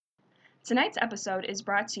Tonight's episode is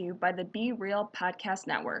brought to you by the Be Real Podcast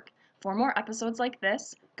Network. For more episodes like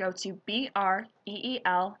this, go to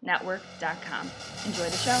BREELnetwork.com. Enjoy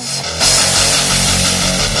the show.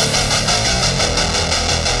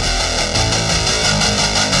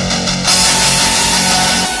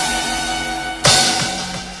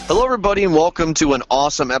 Hello, everybody, and welcome to an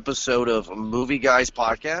awesome episode of Movie Guys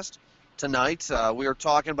Podcast. Tonight, we are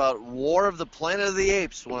talking about War of the Planet of the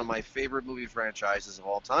Apes, one of my favorite movie franchises of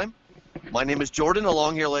all time. My name is Jordan,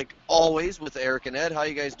 along here, like always, with Eric and Ed. How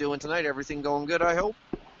you guys doing tonight? Everything going good, I hope?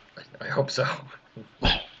 I hope so.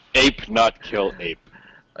 Ape, not kill ape.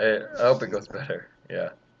 I hope it goes better. Yeah.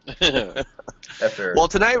 After. Well,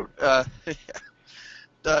 tonight,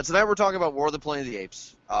 tonight we're talking about War of the Planet of the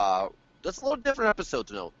Apes. That's a little different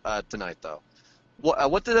episode tonight, though.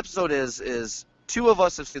 What the episode is two of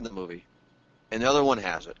us have seen the movie, and the other one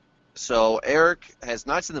hasn't. So Eric has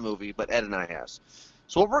not seen the movie, but Ed and I has.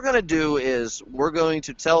 So what we're going to do is we're going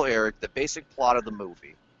to tell Eric the basic plot of the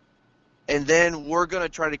movie, and then we're going to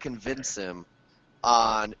try to convince him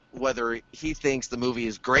on whether he thinks the movie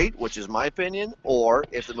is great, which is my opinion, or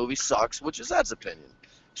if the movie sucks, which is Ed's opinion.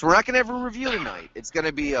 So we're not going to have a review tonight. It's going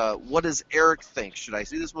to be, what does Eric think? Should I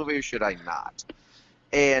see this movie or should I not?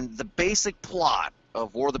 And the basic plot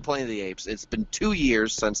of War of the Planet of the Apes, it's been 2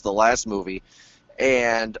 years since the last movie,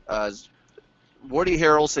 and Woody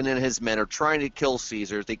Harrelson and his men are trying to kill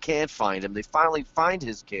Caesar. They can't find him. They finally find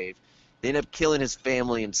his cave. They end up killing his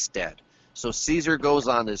family instead. So Caesar goes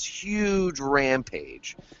on this huge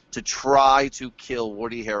rampage to try to kill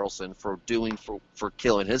Woody Harrelson for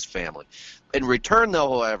killing his family. In return, though,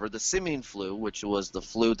 however, the simian flu, which was the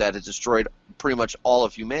flu that had destroyed pretty much all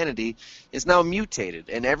of humanity, is now mutated,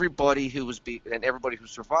 and everybody who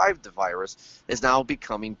survived the virus is now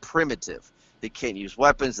becoming primitive. They can't use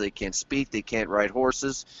weapons, they can't speak, they can't ride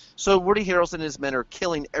horses. So Woody Harrelson and his men are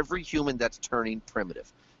killing every human that's turning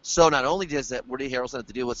primitive. So not only does that Woody Harrelson have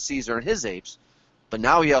to deal with Caesar and his apes, but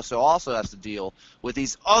now he also has to deal with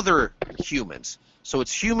these other humans. So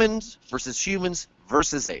it's humans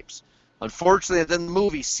versus apes. Unfortunately, at the end of the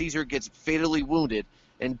movie, Caesar gets fatally wounded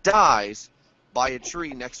and dies by a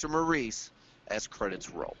tree next to Maurice as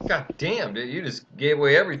credits roll. God damn, dude, you just gave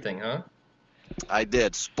away everything, huh? I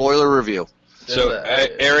did. Spoiler review. So,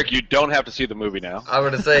 Eric, you don't have to see the movie now. I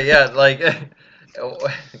would say, yeah, like,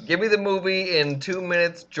 give me the movie in 2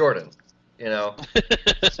 minutes, Jordan. You know,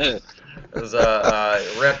 it was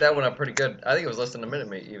wrapped that one up pretty good. I think it was less than a minute,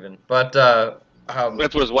 mate, even. But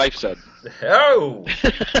That's what his wife said. Oh,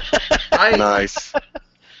 Nice.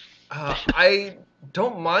 I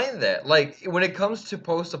don't mind that. Like, when it comes to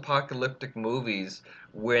post-apocalyptic movies,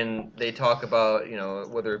 when they talk about, you know,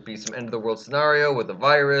 whether it be some end-of-the-world scenario with a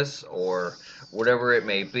virus or whatever it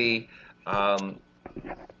may be,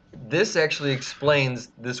 this actually explains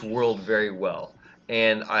this world very well.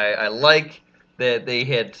 And I like that they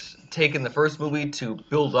had taken the first movie to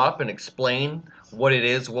build up and explain what it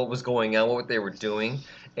is, what was going on, what they were doing,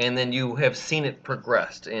 and then you have seen it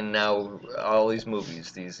progressed in now all these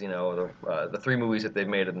movies, these, you know, the 3 movies that they've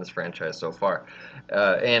made in this franchise so far,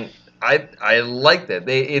 and I like that.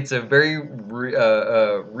 It's a very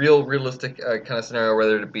realistic kind of scenario,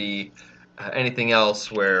 whether it be anything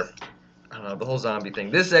else where, I don't know, the whole zombie thing.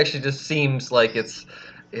 This actually just seems like it's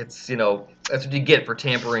you know, that's what you get for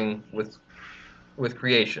tampering with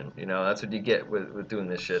creation. You know, that's what you get with doing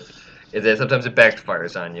this shit. Is that sometimes it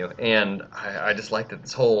backfires on you, and I just like that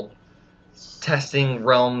this whole testing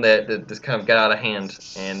realm that just kind of got out of hand,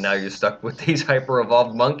 and now you're stuck with these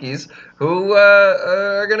hyper-evolved monkeys who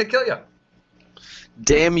are gonna kill you.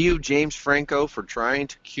 Damn you, James Franco, for trying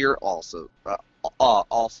to cure Alzheimer's.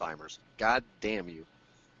 God damn you.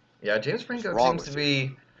 Yeah, James Franco wrong seems to with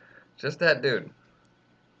be just that dude.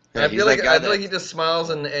 Yeah, I he's feel that like guy he just smiles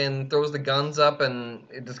and throws the guns up and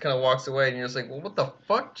it just kind of walks away, and you're just like, well, what the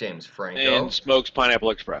fuck, James Franco? And smokes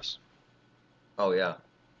Pineapple Express. Oh yeah,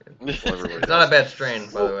 Everybody it's not a bad strain,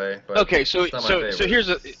 by the way. But Okay, so it's not my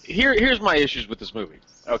favorite. here's my issues with this movie.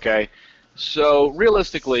 Okay, so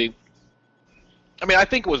realistically, I mean, I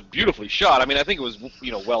think it was beautifully shot. I mean, I think it was,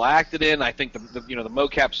 you know, well acted in. I think the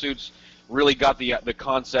mocap suits really got the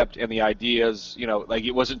concept and the ideas. You know, like,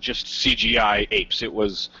 it wasn't just CGI apes. It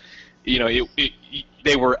was, you know,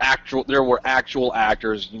 there were actual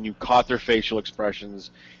actors, and you caught their facial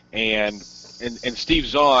expressions, and Steve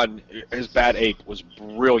Zahn, his bad ape, was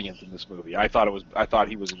brilliant in this movie. I thought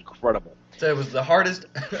he was incredible. So it was the hardest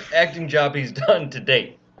acting job he's done to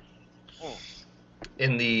date.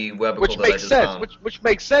 In the webicle Which that I makes just sense. found. Which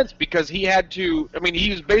makes sense because he had to. I mean,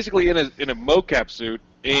 he was basically in a mocap suit,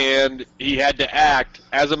 and he had to act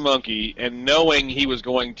as a monkey, and knowing he was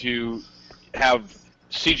going to have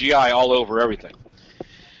CGI all over everything.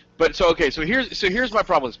 But so here's my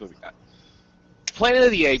problem with this movie. Planet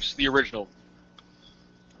of the Apes, the original,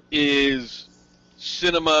 is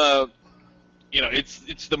cinema. You know,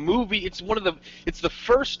 it's the movie. It's the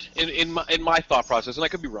first in my thought process, and I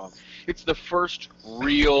could be wrong. It's the first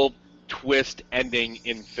real twist ending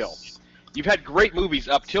in film. You've had great movies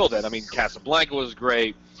up till then. I mean, Casablanca was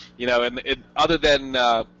great. You know, and other than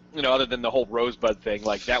the whole Rosebud thing,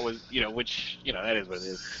 like that was, which that is what it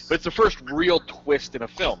is. But it's the first real twist in a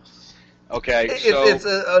film. Okay, It's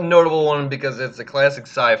a notable one because it's a classic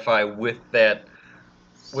sci-fi with that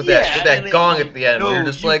gong at the end. Where you're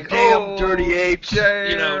just like, damn dirty apes.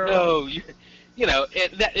 Damn.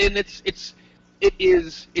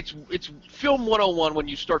 It's film 101 when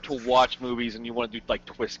you start to watch movies and you want to do like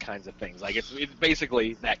twist kinds of things. Like it's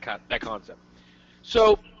basically that concept.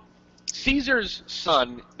 So Caesar's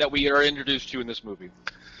son that we are introduced to in this movie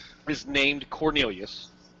is named Cornelius,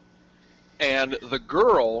 and the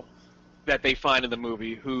girl that they find in the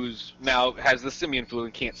movie, who's now has the simian flu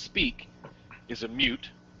and can't speak, is a mute.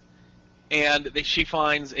 And she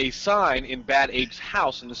finds a sign in Bad Ape's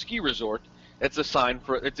house in the ski resort. It's a sign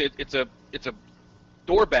for it's a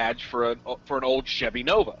door badge for an old Chevy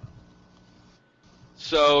Nova.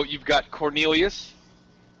 So you've got Cornelius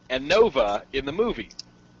and Nova in the movie.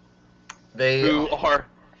 They who are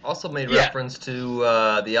also made reference to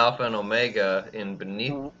the Alpha and Omega in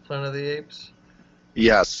Beneath Planet of the Apes.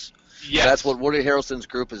 Yes. Yes. That's what Woody Harrelson's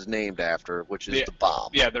group is named after, which is the bomb.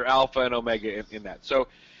 Yeah, they're Alpha and Omega in that. So,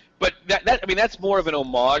 but that's more of an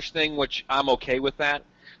homage thing, which I'm okay with that.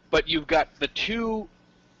 But you've got the two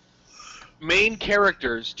main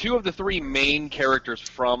characters, two of the three main characters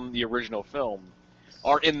from the original film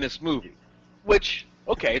are in this movie, which,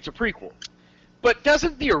 okay, it's a prequel. But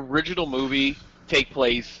doesn't the original movie take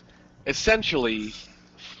place essentially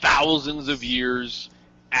thousands of years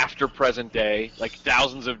after present day, like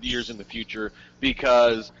thousands of years in the future,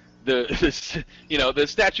 because the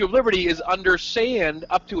Statue of Liberty is under sand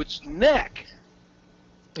up to its neck.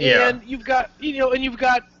 Yeah. And you've got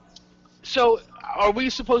so are we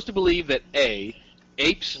supposed to believe that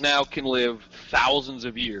apes now can live thousands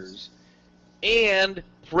of years, and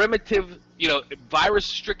primitive,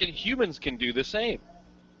 virus-stricken humans can do the same?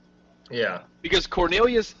 Yeah. Because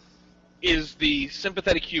Cornelius is the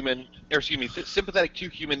sympathetic sympathetic to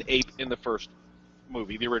human ape in the first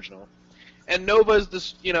movie, the original, and Nova is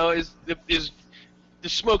this, is the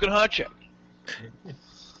smoking hot chick,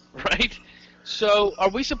 right? So, are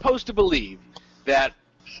we supposed to believe that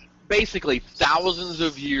basically thousands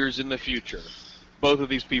of years in the future, both of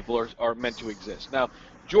these people are meant to exist? Now,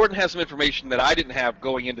 Jordan has some information that I didn't have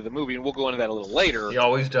going into the movie, and we'll go into that a little later. He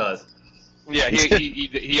always does. Yeah,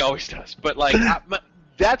 he always does. But like,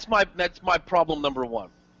 that's my problem number one.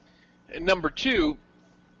 And number two,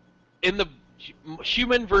 in the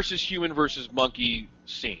human versus monkey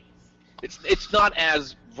scene, it's not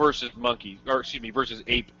as versus monkey, or excuse me, versus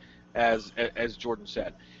ape, as Jordan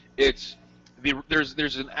said. It's there's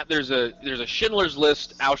a Schindler's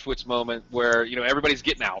List Auschwitz moment where everybody's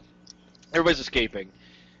getting out, everybody's escaping,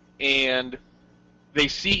 and they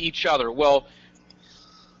see each other. Well,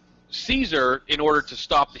 Caesar, in order to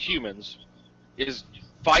stop the humans,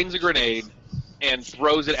 finds a grenade and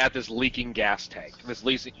throws it at this leaking gas tank. This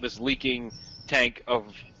leaking tank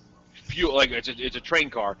of fuel, like it's a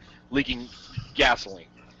train car leaking gasoline,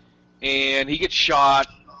 and he gets shot,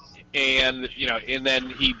 and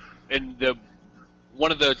then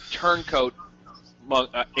one of the turncoat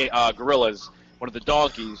gorillas, one of the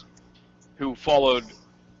donkeys, who followed,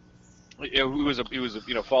 who was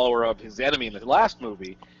a follower of his enemy in the last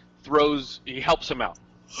movie, he helps him out,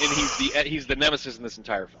 and he's the nemesis in this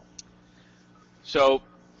entire film. So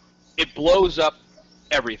it blows up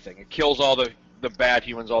everything. It kills all the bad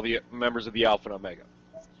humans, all the members of the Alpha and Omega.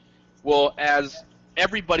 Well, as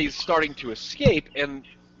everybody's starting to escape, and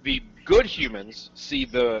the good humans see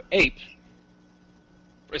the ape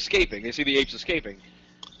escaping, they see the apes escaping,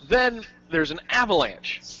 then there's an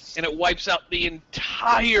avalanche, and it wipes out the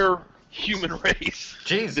entire human race.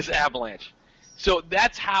 Jeez. This avalanche. So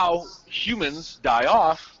that's how humans die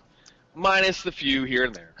off, minus the few here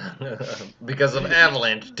and there. Because of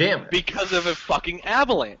avalanche, damn it. Because of a fucking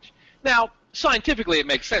avalanche. Now, scientifically, it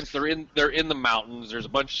makes sense. They're in the mountains. There's a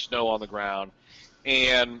bunch of snow on the ground,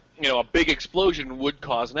 and a big explosion would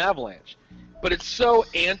cause an avalanche. But it's so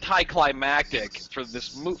anticlimactic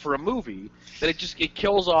for a movie that it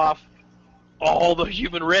kills off all the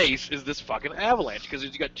human race. Is this fucking avalanche? Because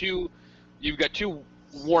you've got two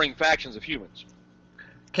warring factions of humans.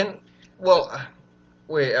 What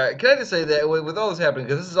Wait, can I just say that with all this happening,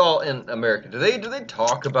 because this is all in America, do they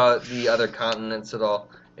talk about the other continents at all?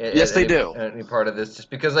 Yes, they do. Any part of this? Just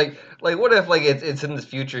because, like what if like it's in the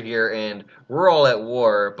future here and we're all at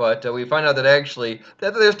war, but we find out that actually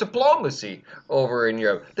that there's diplomacy over in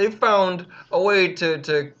Europe. They found a way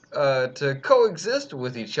to coexist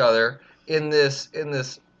with each other in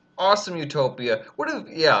this awesome utopia. What if?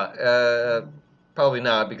 Yeah, probably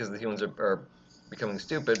not because the humans are becoming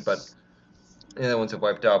stupid, but. And the ones have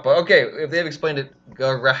wiped out. But okay, if they've explained it,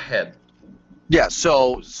 go ahead. Yeah,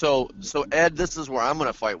 so Ed, this is where I'm going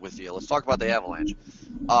to fight with you. Let's talk about the Avalanche.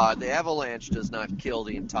 The Avalanche does not kill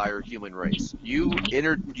the entire human race. You get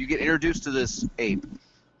introduced to this ape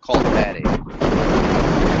called Bad Ape.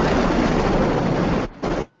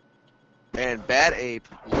 And Bad Ape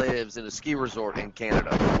lives in a ski resort in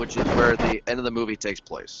Canada, which is where the end of the movie takes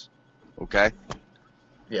place. Okay?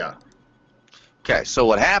 Yeah. Okay, so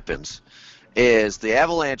what happens is the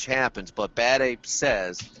avalanche happens, but Bad Ape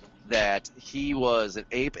says that he was an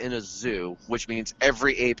ape in a zoo, which means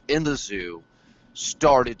every ape in the zoo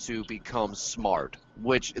started to become smart,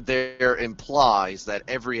 which there implies that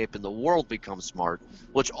every ape in the world becomes smart,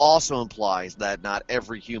 which also implies that not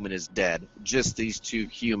every human is dead, just these two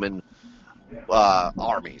human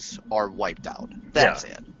armies are wiped out. That's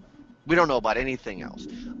it. We don't know about anything else.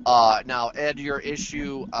 Now, Ed, your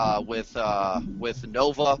issue with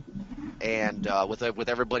Nova and with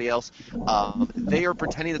everybody else, they are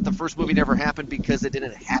pretending that the first movie never happened because it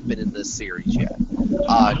didn't happen in this series yet.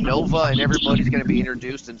 Nova and everybody's going to be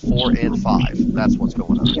introduced in 4 and 5. That's what's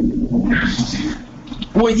going on.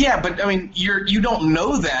 Well, yeah, but I mean, you don't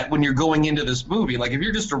know that when you're going into this movie. Like, if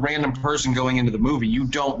you're just a random person going into the movie, you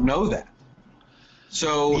don't know that.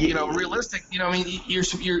 So, realistic, I mean,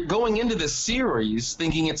 you're going into this series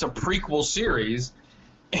thinking it's a prequel series,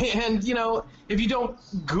 and, if you don't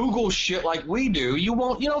Google shit like we do, you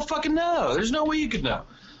don't fucking know. There's no way you could know.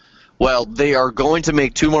 Well, they are going to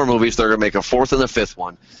make 2 more movies. They're going to make a 4th and a 5th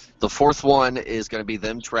one. The 4th one is going to be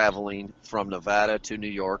them traveling from Nevada to New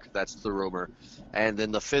York. That's the rumor. And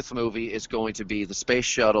then the 5th movie is going to be the space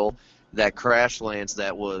shuttle that crash lands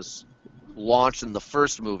that was launched in the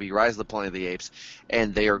first movie, Rise of the Planet of the Apes,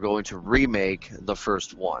 and they are going to remake the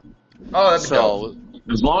first one. Oh, that's dope.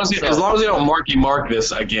 As long as they don't mark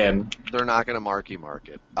this again. They're not going to mark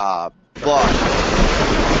it. But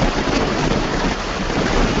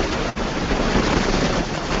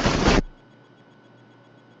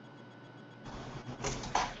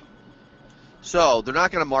so they're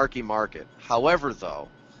not going to mark it. However, though,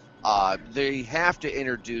 they have to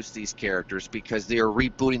introduce these characters because they are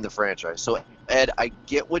rebooting the franchise. So, Ed, I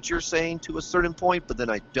get what you're saying to a certain point, but then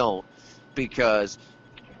I don't, because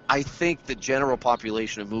I think the general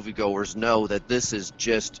population of moviegoers know that this is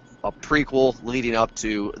just a prequel leading up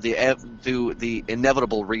to the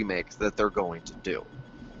inevitable remake that they're going to do.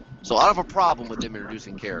 So I don't have a problem with them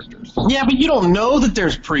introducing characters. Yeah, but you don't know that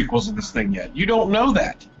there's prequels in this thing yet. You don't know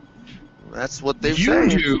that. That's what they've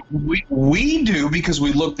said. You do. We do because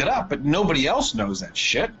we looked it up, but nobody else knows that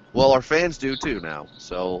shit. Well, our fans do too now,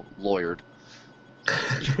 so lawyered.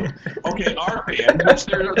 Okay, our fans, which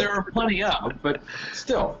there are plenty of, but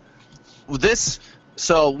still.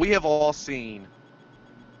 So we have all seen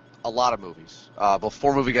a lot of movies.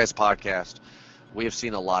 Before Movie Guys podcast, we have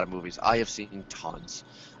seen a lot of movies. I have seen tons.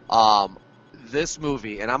 This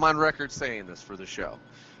movie, and I'm on record saying this for the show,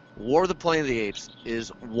 War of the Planet of the Apes is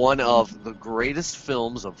one of the greatest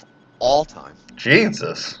films of all time.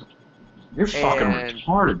 Jesus. You're fucking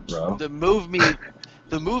retarded, bro. The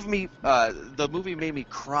movie made me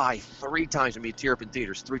cry 3 times and me tear up in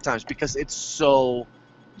theaters 3 times because it's so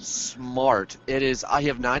smart. It is. I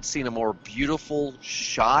have not seen a more beautiful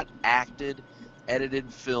shot, acted,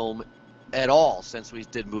 edited film at all since we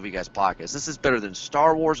did Movie Guys podcast. This is better than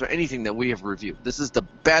Star Wars or anything that we have reviewed. This is the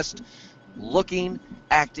best looking,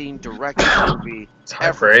 acting, directing movie. It's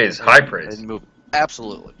high praise. High praise. Movie.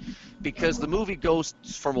 Absolutely. Because the movie goes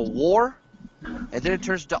from a war and then it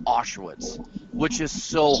turns to Auschwitz, which is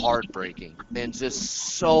so heartbreaking and just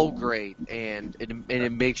so great, and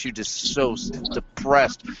it makes you just so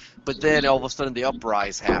depressed. But then all of a sudden the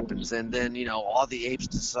uprise happens, and then all the apes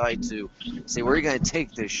decide to say, "We're going to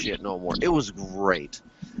take this shit no more." It was great,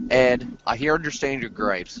 and I understand your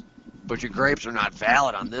gripes, but your grapes are not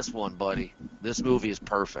valid on this one, buddy. This movie is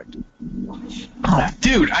perfect.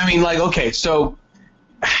 Dude, I mean, okay, so,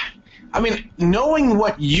 knowing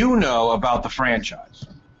what you know about the franchise,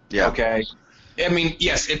 yeah. Okay, I mean,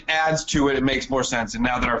 yes, it adds to it. It makes more sense, and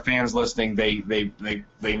now that our fans listening, they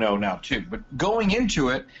know now too. But going into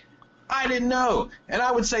it, I didn't know, and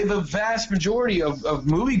I would say the vast majority of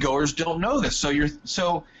moviegoers don't know this.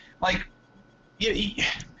 So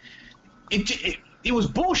it was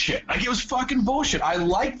bullshit. Like, it was fucking bullshit. I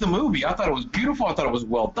liked the movie. I thought it was beautiful. I thought it was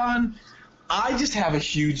well done. I just have a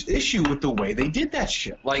huge issue with the way they did that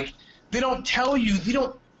shit. Like, they don't tell you.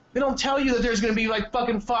 They don't tell you that there's gonna be like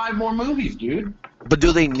fucking 5 more movies, dude. But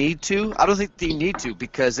do they need to? I don't think they need to,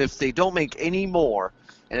 because if they don't make any more,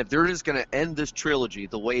 and if they're just going to end this trilogy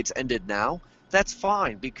the way it's ended now, that's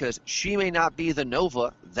fine, because she may not be the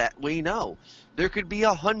Nova that we know. There could be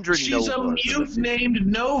 100 She's a Novas. mute named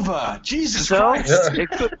Nova. Jesus So, Christ.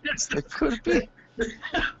 it could be.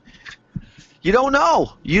 You don't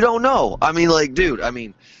know. You don't know. I mean, like, dude,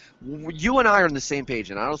 you and I are on the same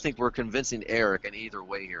page, and I don't think we're convincing Eric in either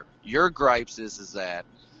way here. Your gripes is that,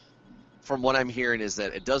 from what I'm hearing, is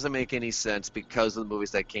that it doesn't make any sense because of the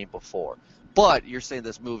movies that came before. But you're saying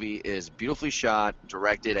this movie is beautifully shot,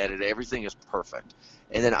 directed, edited, everything is perfect.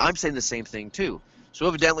 And then I'm saying the same thing too. So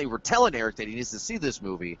evidently we're telling Eric that he needs to see this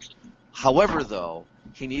movie. However, though,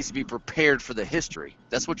 he needs to be prepared for the history.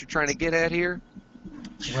 That's what you're trying to get at here?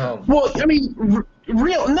 Well, I mean,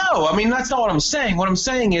 no. I mean, that's not what I'm saying. What I'm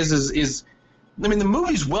saying is I mean, the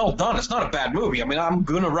movie's well done. It's not a bad movie. I mean, I'm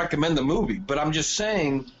going to recommend the movie. But I'm just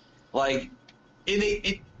saying, like,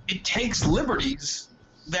 it takes liberties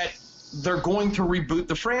that they're going to reboot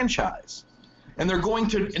the franchise. And they're going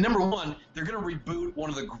to, number one, they're going to reboot one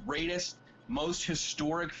of the greatest, most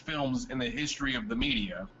historic films in the history of the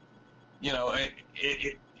media. You know,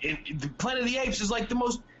 the Planet of the Apes is like the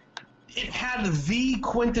most, it had the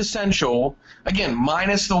quintessential, again,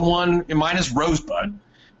 minus Rosebud,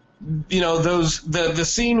 you know, the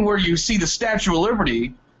scene where you see the Statue of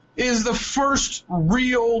Liberty is the first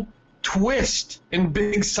real twist in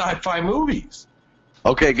big sci-fi movies.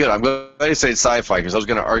 Okay, good. I'm glad you say sci-fi, because I was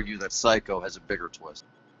going to argue that Psycho has a bigger twist.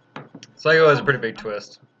 Psycho has a pretty big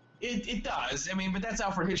twist. It does. I mean, but that's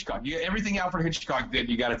Alfred Hitchcock. Everything Alfred Hitchcock did,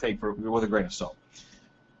 you got to take with a grain of salt.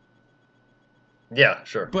 Yeah,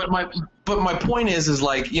 sure. But my point is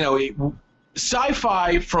like, you know,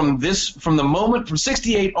 sci-fi from the moment from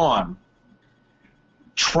 '68 on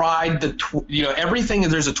tried everything.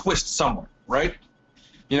 There's a twist somewhere, right?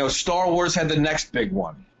 You know, Star Wars had the next big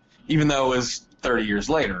one, even though it was 30 years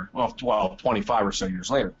later. Well, 25 or so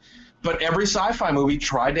years later. But every sci-fi movie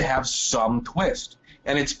tried to have some twist,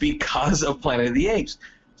 and it's because of Planet of the Apes.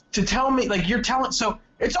 To tell me, like, so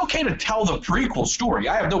it's okay to tell the prequel story.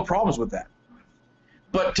 I have no problems with that.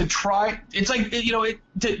 But to try, it's like, you know,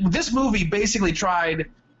 this movie basically tried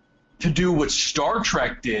to do what Star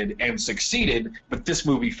Trek did and succeeded, but this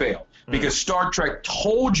movie failed. Because Star Trek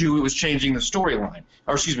told you it was changing the storyline,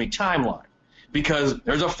 timeline. Because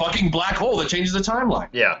there's a fucking black hole that changes the timeline.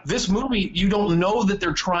 Yeah. This movie, you don't know that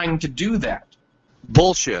they're trying to do that.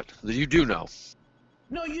 Bullshit. You do know.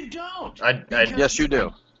 No, you don't. Yes, you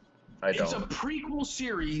do. I don't. It's a prequel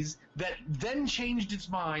series that then changed its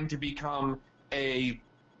mind to become a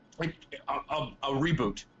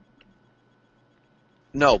reboot.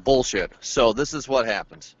 No, bullshit. So this is what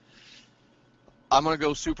happens. I'm going to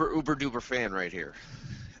go super uber duper fan right here.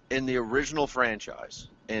 In the original franchise,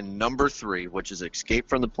 in number 3, which is Escape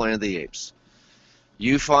from the Planet of the Apes,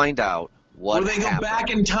 you find out what Where they happened. go back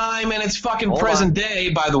in time and it's fucking Hold present on. day,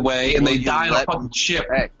 by the way, and Will they you die on a let fucking ship.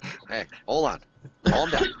 Hey, hold on. Calm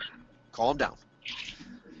down. Calm down.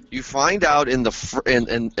 You find out in the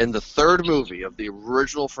third movie of the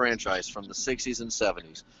original franchise from the 60s and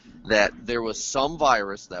 70s that there was some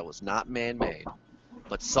virus that was not man-made,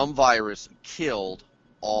 but some virus killed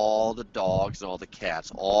all the dogs and all the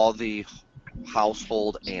cats, all the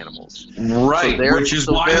household animals. Right, So which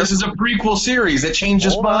is why this is a prequel series that changed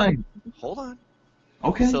his Hold on. mind. Hold on.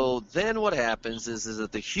 Okay. So then what happens is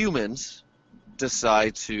that the humans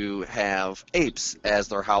decide to have apes as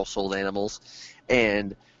their household animals,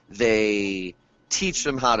 and they teach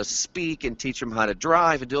them how to speak and teach them how to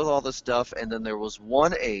drive and do all this stuff. And then there was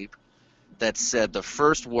one ape that said the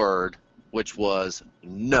first word, which was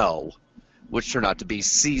no, which turned out to be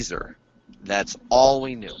Caesar. That's all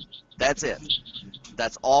we knew. That's it.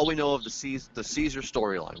 That's all we know of the Caesar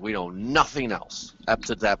storyline. We know nothing else up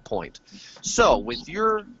to that point. So, with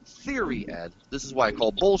your theory, Ed, this is why I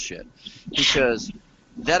call bullshit, because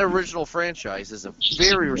that original franchise is a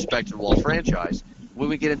very respectable franchise. When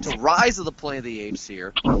we get into Rise of the Planet of the Apes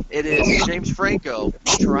here, it is James Franco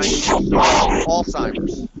trying to solve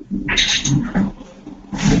Alzheimer's.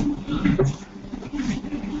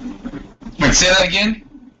 Wait, say that again?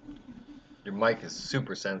 Your mic is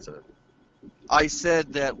super sensitive. I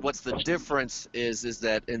said that what's the difference is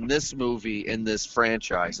that in this movie, in this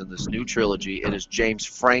franchise, in this new trilogy, it is James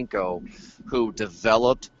Franco who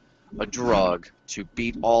developed a drug to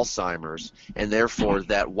beat Alzheimer's, and therefore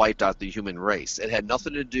that wiped out the human race. It had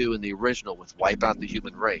nothing to do in the original with wipe out the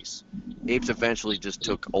human race. Apes eventually just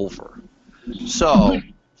took over. So,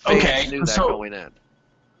 Okay, fans knew that so- going in.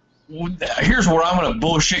 Here's where I'm going to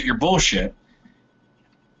bullshit your bullshit.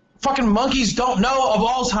 Fucking monkeys don't know of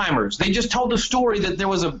Alzheimer's. They just told the story that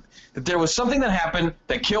there was something that happened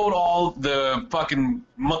that killed all the fucking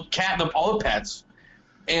all the pets,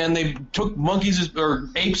 and they took monkeys or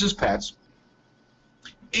apes as pets.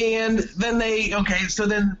 And then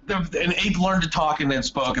then an ape learned to talk and then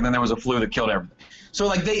spoke, and then there was a flu that killed everything. So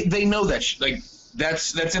like they know that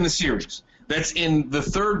that's in the series. That's in the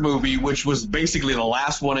third movie, which was basically the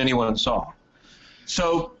last one anyone saw.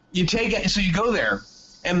 So you go there,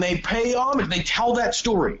 and they pay homage. They tell that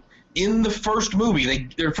story in the first movie.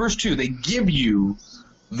 Their first two, they give you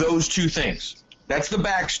those two things. That's the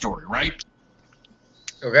backstory, right?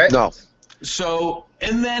 Okay. No. So,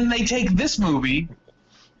 and then they take this movie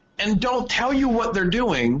and don't tell you what they're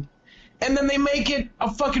doing, and then they make it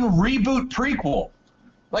a fucking reboot prequel.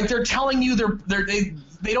 Like they're telling you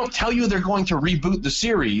they don't tell you they're going to reboot the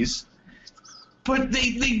series, but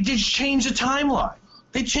they just change the timeline.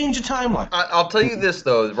 They change the timeline. I'll tell you this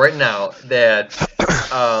though, right now, that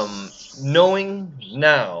knowing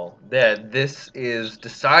now that this is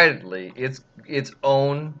decidedly its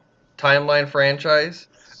own timeline franchise,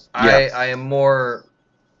 Yeah. I am more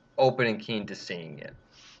open and keen to seeing it.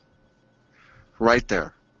 Right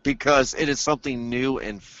there. Because it is something new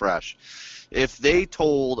and fresh. If they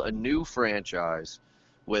told a new franchise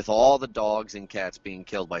with all the dogs and cats being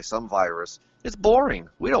killed by some virus, it's boring.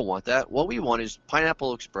 We don't want that. What we want is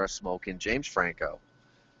Pineapple Express smoking James Franco,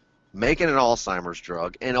 making an Alzheimer's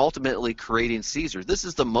drug, and ultimately creating Caesar. This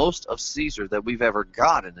is the most of Caesar that we've ever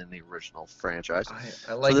gotten in the original franchise.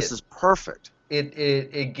 I like so this it. is perfect.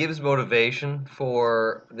 It gives motivation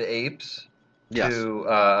for the apes. Yes.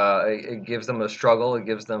 It gives them a struggle. It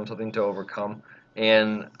gives them something to overcome.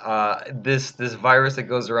 And this virus that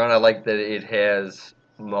goes around, I like that it has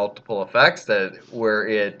multiple effects. That where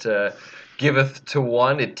it giveth to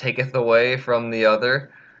one, it taketh away from the other,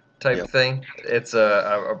 type Yep. thing. It's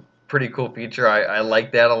a pretty cool feature. I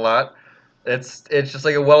like that a lot. It's just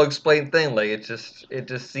like a well explained thing. Like it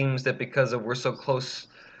just seems that because we're so close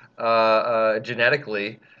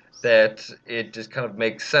genetically, that it just kind of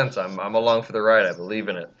makes sense. I'm along for the ride. I believe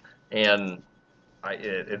in it, and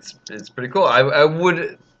it's pretty cool. I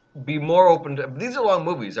would be more open to. These are long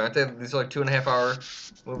movies, aren't they? These are like 2.5 hour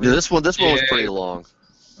movies. Yeah, this one was Yeah. pretty long.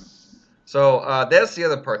 So that's the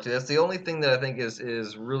other part too. That's the only thing that I think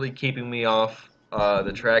is really keeping me off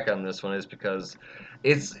the track on this one, is because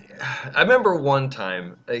it's. I remember one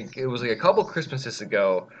time, like it was like a couple Christmases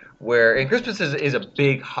ago, and Christmas is a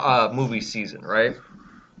big movie season, right?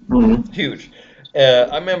 Huge.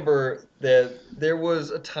 I remember that there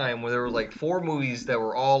was a time where there were like 4 movies that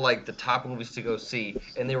were all like the top movies to go see,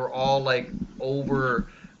 and they were all like over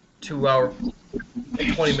 2 hour,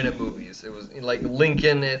 20-minute movies. It was like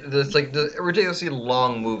Lincoln. It's like the ridiculously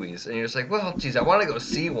long movies, and you're just like, well, geez, I want to go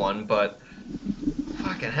see one, but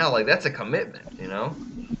fucking hell, like that's a commitment, you know?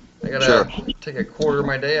 I gotta take a quarter of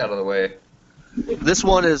my day out of the way. This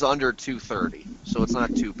one is under 2:30, so it's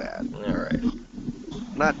not too bad. All right.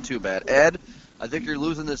 Not too bad. Ed, I think you're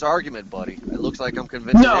losing this argument, buddy. It looks like I'm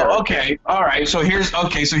convinced. No, okay, all right. So here's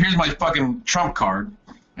my fucking trump card,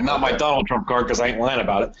 and not my Donald Trump card because I ain't lying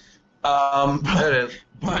about it. There it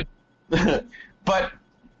is. But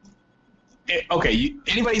okay.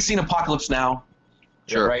 Anybody seen Apocalypse Now?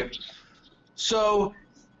 Sure. Right. So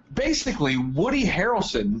basically, Woody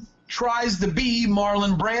Harrelson tries to be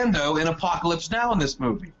Marlon Brando in Apocalypse Now in this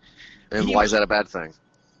movie. And He why was- is that a bad thing?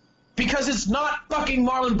 Because it's not fucking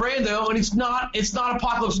Marlon Brando, and it's not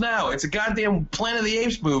Apocalypse Now. It's a goddamn Planet of the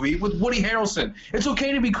Apes movie with Woody Harrelson. It's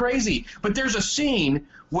okay to be crazy, but there's a scene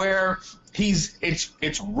where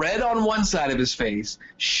it's red on one side of his face,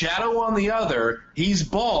 shadow on the other. He's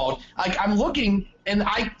bald. Like I'm looking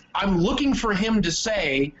for him to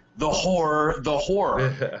say the horror,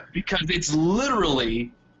 because it's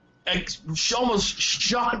literally almost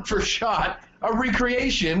shot for shot a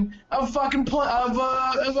recreation of fucking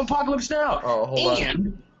of Apocalypse Now. Oh, hold on.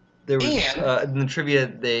 And There was And- in the trivia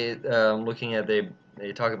they looking at they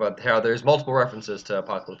talk about how there's multiple references to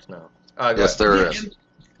Apocalypse Now. Go Yes, ahead. there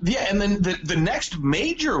yeah, is. and then the next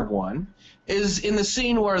major one is in the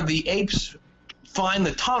scene where the apes find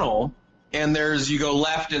the tunnel, and you go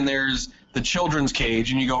left and there's the children's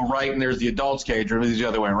cage, and you go right and there's the adult's cage, or it's the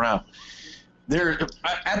other way around. There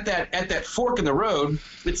at that fork in the road,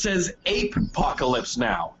 it says Ape Apocalypse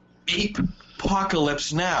Now. Ape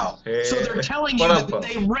Apocalypse Now. So they're telling you But that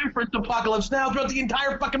they reference Apocalypse Now throughout the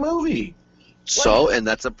entire fucking movie. So, and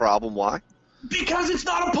that's a problem. Why? Because it's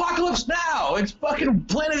not Apocalypse Now. It's fucking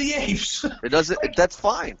Planet of the Apes. It doesn't. That's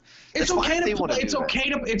fine. It's That's fine okay if they to wanna play, do it's that. okay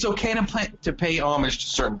to it's okay to pay homage to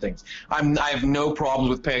certain things. I have no problems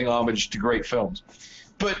with paying homage to great films,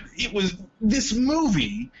 but this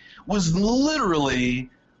movie was literally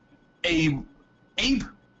a ape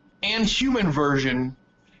and human version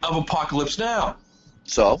of Apocalypse Now.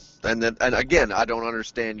 So, and again, I don't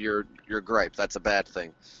understand your gripe. That's a bad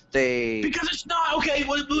thing. Because it's not okay.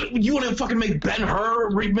 You want to fucking make Ben-Hur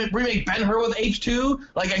remake Ben-Hur with H2?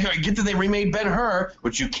 Like I get that they remade Ben-Hur,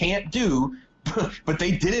 which you can't do, but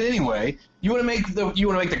they did it anyway. You want to make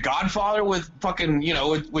the Godfather with fucking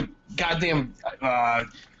with goddamn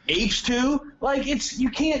apes too? Like you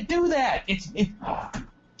can't do that.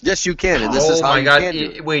 Yes, you can, and this oh is how my you God! can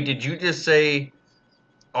do it. Wait, did you just say?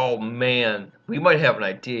 Oh man, we might have an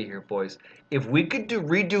idea here, boys. If we could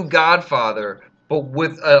redo Godfather, but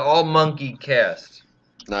with an all monkey cast,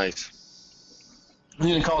 Nice. You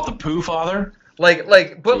gonna call it the Pooh Father?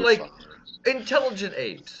 but intelligent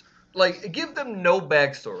apes. Like, give them no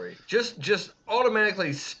backstory. Just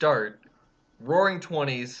automatically start Roaring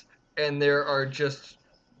Twenties, and there are just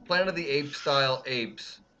Planet of the Apes style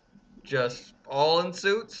apes, just all in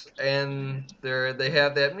suits, and they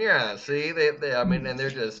have that. Yeah, see, I mean, and they're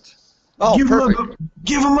just Oh, perfect.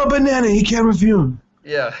 Give him a banana. He can't refuse.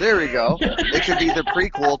 yeah. There we go. It could be the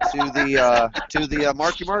prequel to the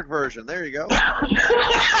Marky Mark version. There you go.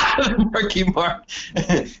 Marky Mark.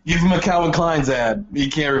 Give him a Calvin Klein's ad. He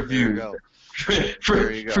can't There you refuse. go.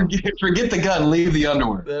 There you go. Forget the gun. Leave the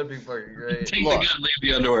underwear. That'd be fucking great. Take Look. the gun. Leave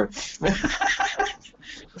the underwear.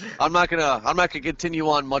 I'm not gonna continue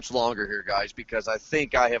on much longer here, guys, because I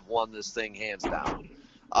think I have won this thing hands down.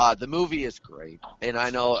 The movie is great, and I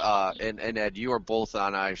know, and Ed, you are both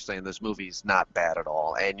on. I saying this movie is not bad at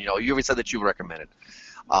all, and you even said that you recommend it.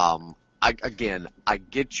 I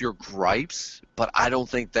get your gripes, but I don't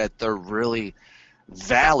think that they're really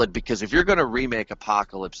valid, because if you're gonna remake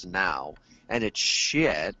Apocalypse Now and it's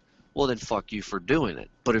shit, well then fuck you for doing it.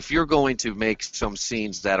 But if you're going to make some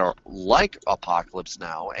scenes that are like Apocalypse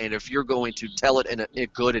Now, and if you're going to tell it in a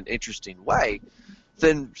good and interesting way,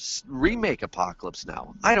 then remake Apocalypse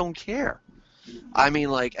Now. I don't care. I mean,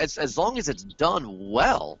 like, as long as it's done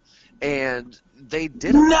well, and they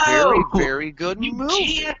did a very, very good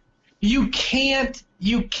movie. You can't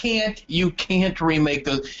remake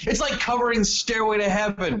those. It's like covering Stairway to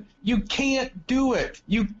Heaven. You can't do it.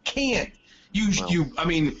 You can't. I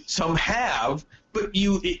mean, some have, but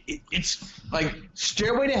it's like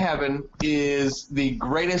Stairway to Heaven is the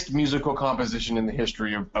greatest musical composition in the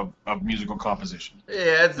history of musical composition.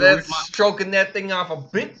 Yeah, that's stroking that thing off a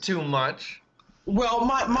bit too much. Well,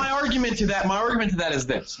 my argument to that is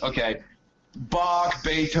this. Okay, Bach,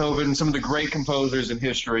 Beethoven, some of the great composers in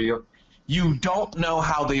history. You don't know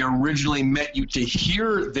how they originally met you to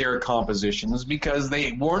hear their compositions because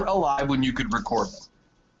they weren't alive when you could record them.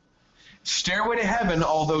 Stairway to Heaven,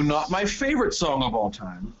 although not my favorite song of all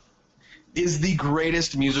time, is the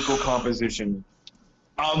greatest musical composition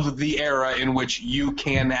of the era in which you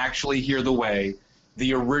can actually hear the way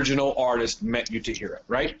the original artist meant you to hear it,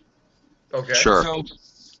 right? Okay. Sure.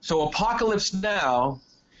 So Apocalypse Now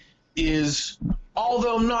is,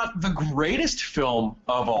 although not the greatest film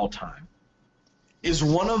of all time, is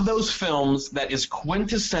one of those films that is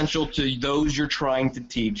quintessential to those you're trying to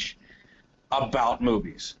teach about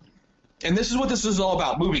movies. And this is what this is all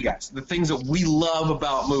about, movie guys, the things that we love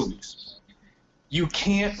about movies. You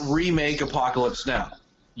can't remake Apocalypse Now.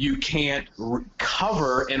 You can't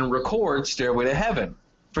cover and record Stairway to Heaven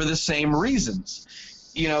for the same reasons.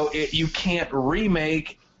 You can't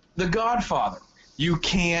remake The Godfather. You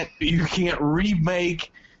can't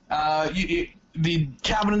remake the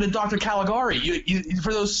Cabinet of Dr. Caligari.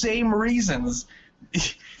 For those same reasons.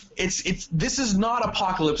 This is not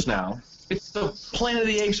Apocalypse Now. It's the Planet of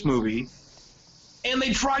the Apes movie, and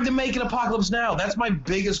they tried to make it Apocalypse Now. That's my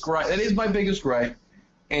biggest gripe. That is my biggest gripe,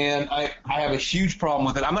 and I have a huge problem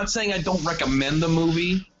with it. I'm not saying I don't recommend the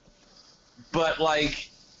movie, but like,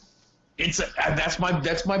 that's my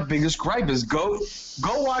biggest gripe is go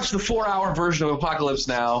watch the 4-hour version of Apocalypse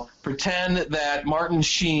Now. Pretend that Martin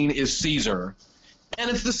Sheen is Caesar, and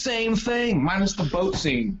it's the same thing minus the boat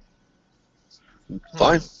scene.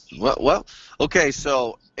 Fine. Well, okay.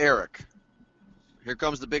 So Eric, here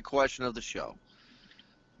comes the big question of the show.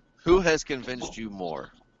 Who has convinced you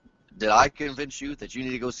more? Did I convince you that you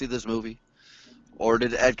need to go see this movie? Or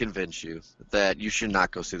did Ed convince you that you should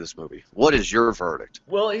not go see this movie? What is your verdict?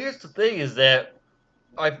 Well, here's the thing: is that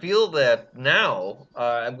I feel that now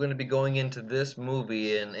I'm going to be going into this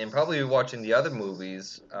movie and probably watching the other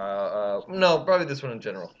movies. No, probably this one in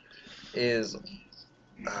general. Is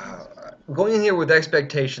going in here with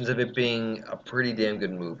expectations of it being a pretty damn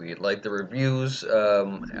good movie. Like the reviews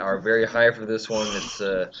are very high for this one.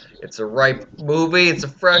 It's a ripe movie. It's a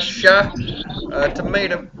fresh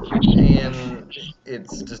tomato, and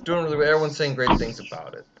it's just doing really well. Everyone's saying great things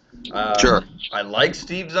about it. Sure. I like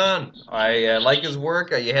Steve Zahn. I like his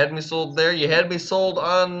work. You had me sold there. You had me sold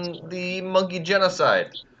on the monkey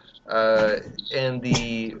genocide, and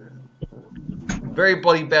the very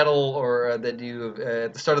bloody battle, or that you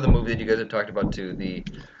at the start of the movie that you guys had talked about too. The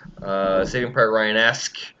Saving Private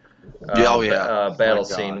Ryan-esque Oh yeah. battle My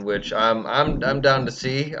God. scene, which I'm down to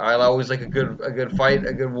see. I always like a good fight,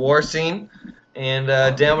 a good war scene. And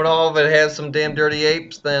damn it all, if it has some damn dirty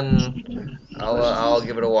apes, then I'll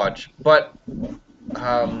give it a watch. But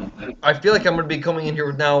I feel like I'm going to be coming in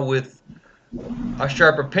here now with a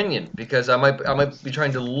sharp opinion because I might be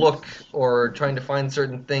trying to look or trying to find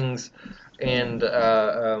certain things, and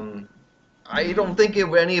I don't think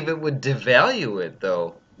any of it would devalue it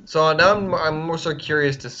though. So now I'm more so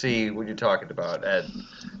curious to see what you're talking about, Ed.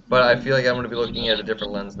 But I feel like I'm going to be looking at a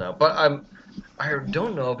different lens now. But I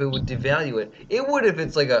don't know if it would devalue it. It would if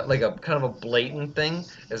it's like a kind of a blatant thing,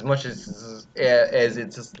 as much as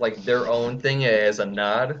it's just like their own thing as a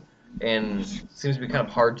nod, and seems to be kind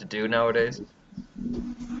of hard to do nowadays,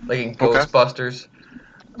 like in Ghostbusters.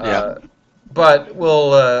 Yeah. But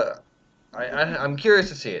I'm curious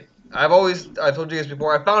to see it. I've told you guys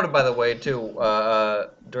before. I found it, by the way, too,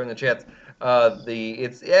 during the chats.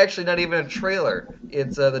 It's actually not even a trailer.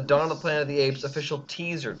 It's the Dawn of the Planet of the Apes official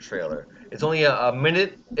teaser trailer. It's only a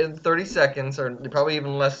minute and 30 seconds, or probably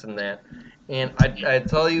even less than that. And I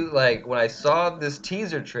tell you, like, when I saw this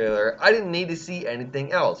teaser trailer, I didn't need to see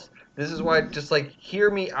anything else. This is why, just like, hear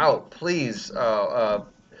me out, please.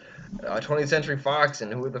 20th Century Fox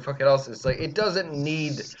and who the fuck else. It's like it doesn't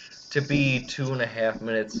need to be 2.5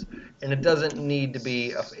 minutes, and it doesn't need to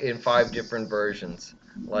be in 5 different versions.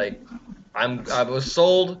 Like I was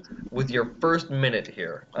sold with your first minute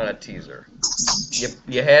here on a teaser.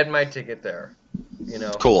 You had my ticket there, you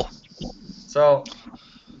know. Cool. So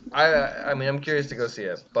I mean I'm curious to go see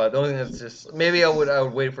it, but the only thing that's just maybe I would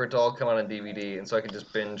wait for it to all come out on DVD, and so I could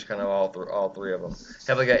just binge kind of all three of them.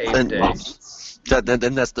 Have like an 8 day.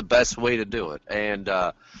 Then that's the best way to do it. And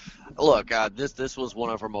look, this was one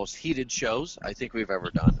of our most heated shows I think we've ever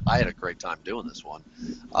done. I had a great time doing this one.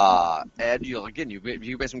 Ed,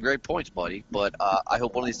 you made some great points, buddy. But I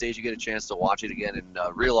hope one of these days you get a chance to watch it again and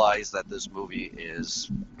realize that this movie is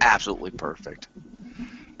absolutely perfect.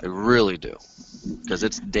 I really do, because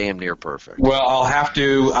it's damn near perfect. Well, I'll have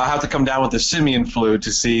to come down with the simian flu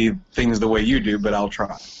to see things the way you do, but I'll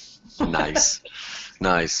try. Nice.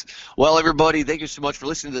 Nice. Well, everybody, thank you so much for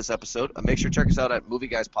listening to this episode. Make sure to check us out at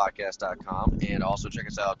movieguyspodcast.com and also check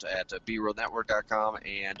us out at BRealNetwork.com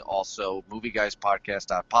and also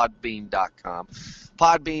movieguyspodcast.podbean.com.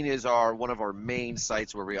 Podbean is one of our main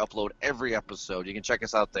sites where we upload every episode. You can check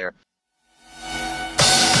us out there.